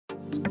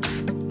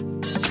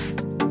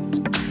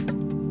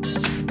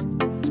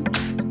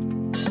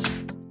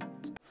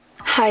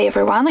Hi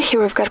everyone,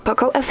 here we've got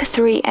Poco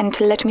F3 and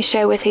let me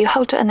share with you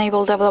how to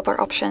enable developer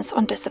options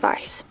on this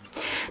device.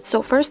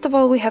 So first of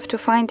all, we have to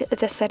find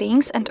the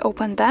settings and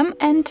open them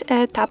and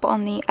tap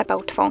on the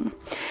About Phone.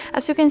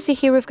 As you can see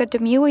here, we've got the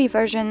MIUI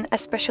version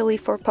especially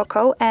for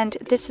Poco, and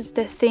this is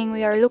the thing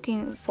we are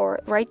looking for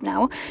right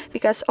now,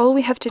 because all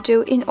we have to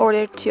do in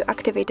order to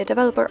activate the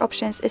developer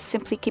options is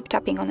simply keep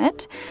tapping on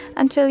it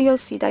until you'll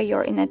see that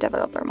you're in a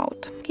developer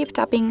mode. Keep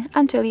tapping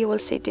until you will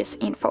see this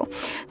info.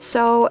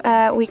 So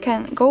we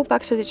can go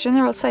back to the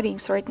general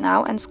settings right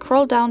now and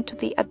scroll down to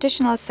the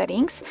additional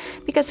settings,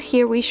 because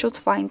here we should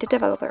find the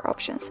developer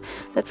options.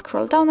 Let's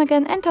scroll down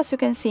again, and as you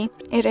can see,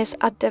 it is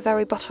at the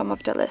very bottom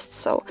of the list.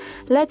 So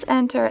let's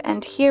enter,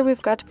 and here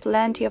we've got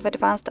plenty of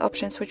advanced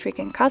options which we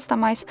can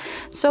customize.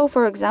 So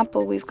for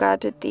example, we've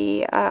got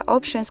the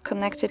options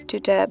connected to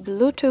the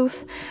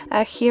Bluetooth.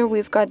 Here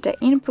we've got the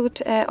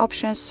input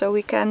options, so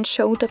we can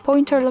show the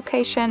pointer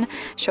location,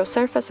 show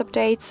surface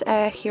updates.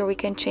 Here we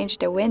can change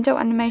the window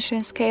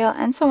animation scale,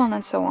 and so on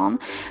and so on.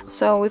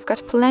 So we've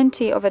got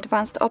plenty of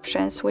advanced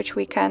options which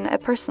we can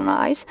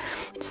personalize.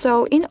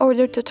 So in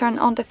order to turn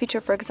on the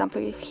feature, for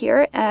example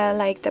here,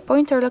 like the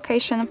pointer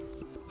location,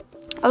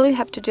 all you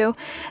have to do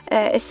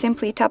is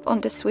simply tap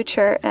on the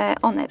switcher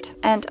on it,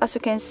 and as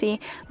you can see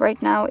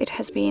right now it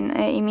has been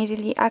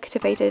immediately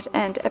activated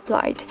and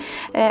applied.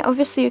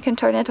 Obviously you can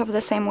turn it off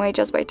the same way,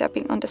 just by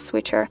tapping on the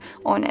switcher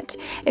on it.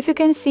 If you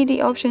can see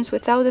the options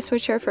without the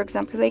switcher, for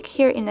example like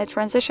here in the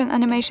transition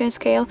animation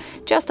scale,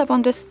 just tap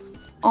on this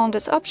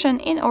option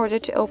in order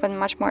to open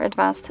much more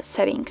advanced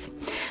settings.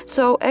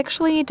 So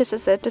actually this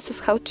is it. This is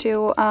how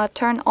to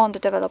turn on the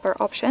developer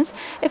options.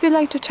 If you'd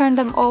like to turn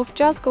them off,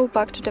 just go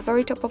back to the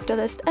very top of the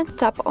list and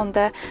tap on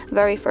the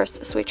very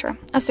first switcher.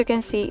 As you can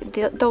see,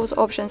 those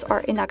options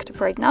are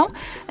inactive right now,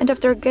 and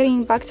after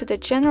getting back to the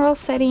general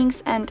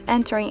settings and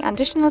entering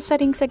additional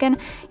settings again,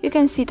 you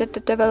can see that the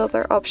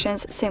developer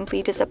options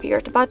simply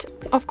disappeared. But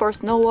of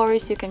course, no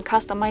worries, you can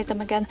customize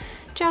them again.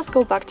 Just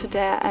go back to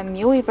the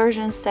MIUI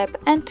versions tab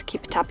and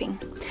keep tapping.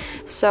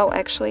 So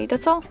actually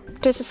that's all.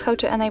 This is how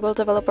to enable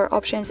developer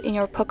options in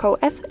your Poco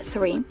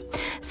F3.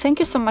 Thank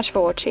you so much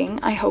for watching.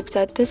 I hope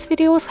that this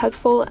video was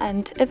helpful,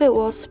 and if it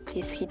was,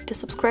 please hit the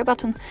subscribe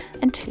button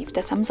and leave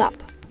the thumbs up.